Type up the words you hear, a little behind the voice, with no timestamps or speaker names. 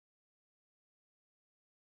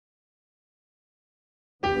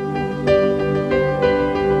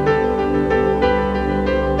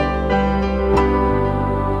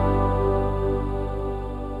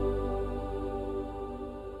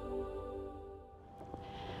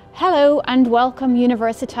Hello and welcome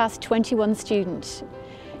Universitas 21 student.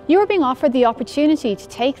 You are being offered the opportunity to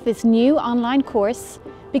take this new online course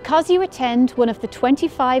because you attend one of the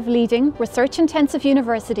 25 leading research-intensive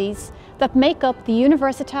universities that make up the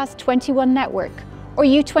Universitas 21 Network, or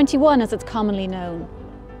U21 as it's commonly known.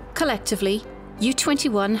 Collectively,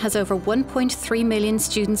 U21 has over 1.3 million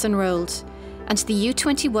students enrolled, and the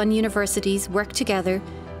U21 universities work together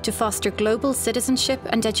to foster global citizenship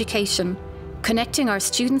and education, connecting our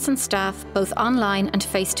students and staff both online and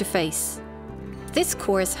face-to-face. This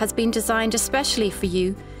course has been designed especially for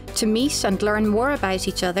you to meet and learn more about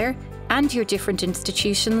each other and your different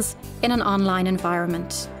institutions in an online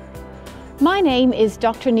environment. My name is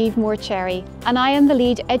Dr. Niamh Moore-Cherry and I am the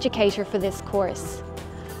lead educator for this course.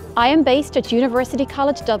 I am based at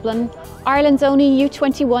College Dublin, Ireland's only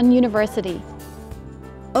U21 university.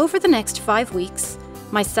 Over the next 5 weeks,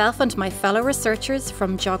 myself and my fellow researchers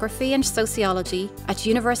from Geography and Sociology at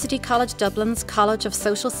College Dublin's College of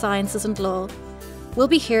Social Sciences and Law will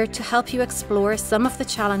be here to help you explore some of the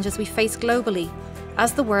challenges we face globally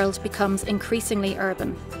as the world becomes increasingly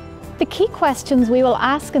urban. The key questions we will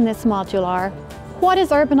ask in this module are: what is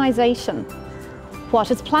urbanisation?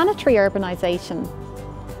 What is planetary urbanisation?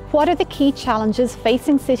 What are the key challenges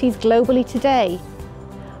facing cities globally today?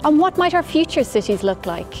 And what might our future cities look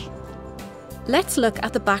like? Let's look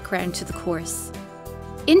at the background to the course.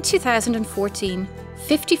 In 2014,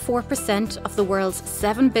 54% of the world's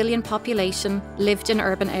 7 billion population lived in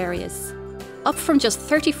urban areas, up from just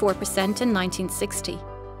 34% in 1960.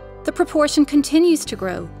 The proportion continues to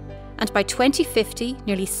grow, and by 2050,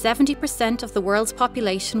 nearly 70% of the world's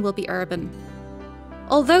population will be urban.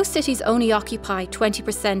 Although cities only occupy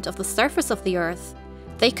 20% of the surface of the Earth,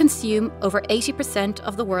 they consume over 80%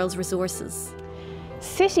 of the world's resources.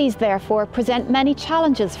 Cities, therefore, present many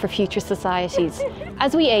challenges for future societies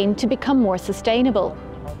as we aim to become more sustainable.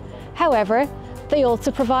 However, they also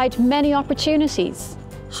provide many opportunities.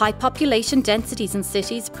 High population densities in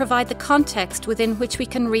cities provide the context within which we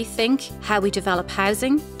can rethink how we develop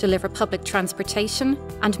housing, deliver public transportation,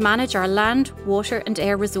 and manage our land, water, and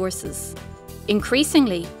air resources.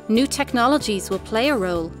 Increasingly, new technologies will play a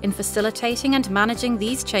role in facilitating and managing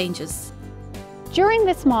these changes. During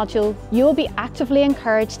this module, you will be actively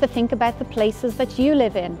encouraged to think about the places that you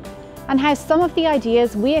live in and how some of the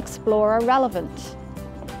ideas we explore are relevant.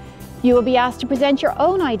 You will be asked to present your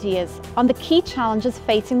own ideas on the key challenges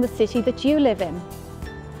facing the city that you live in.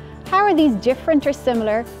 How are these different or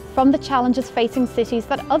similar from the challenges facing cities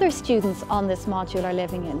that other students on this module are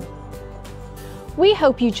living in? We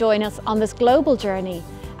hope you join us on this global journey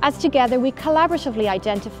as together we collaboratively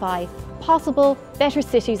identify possible better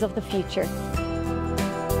cities of the future.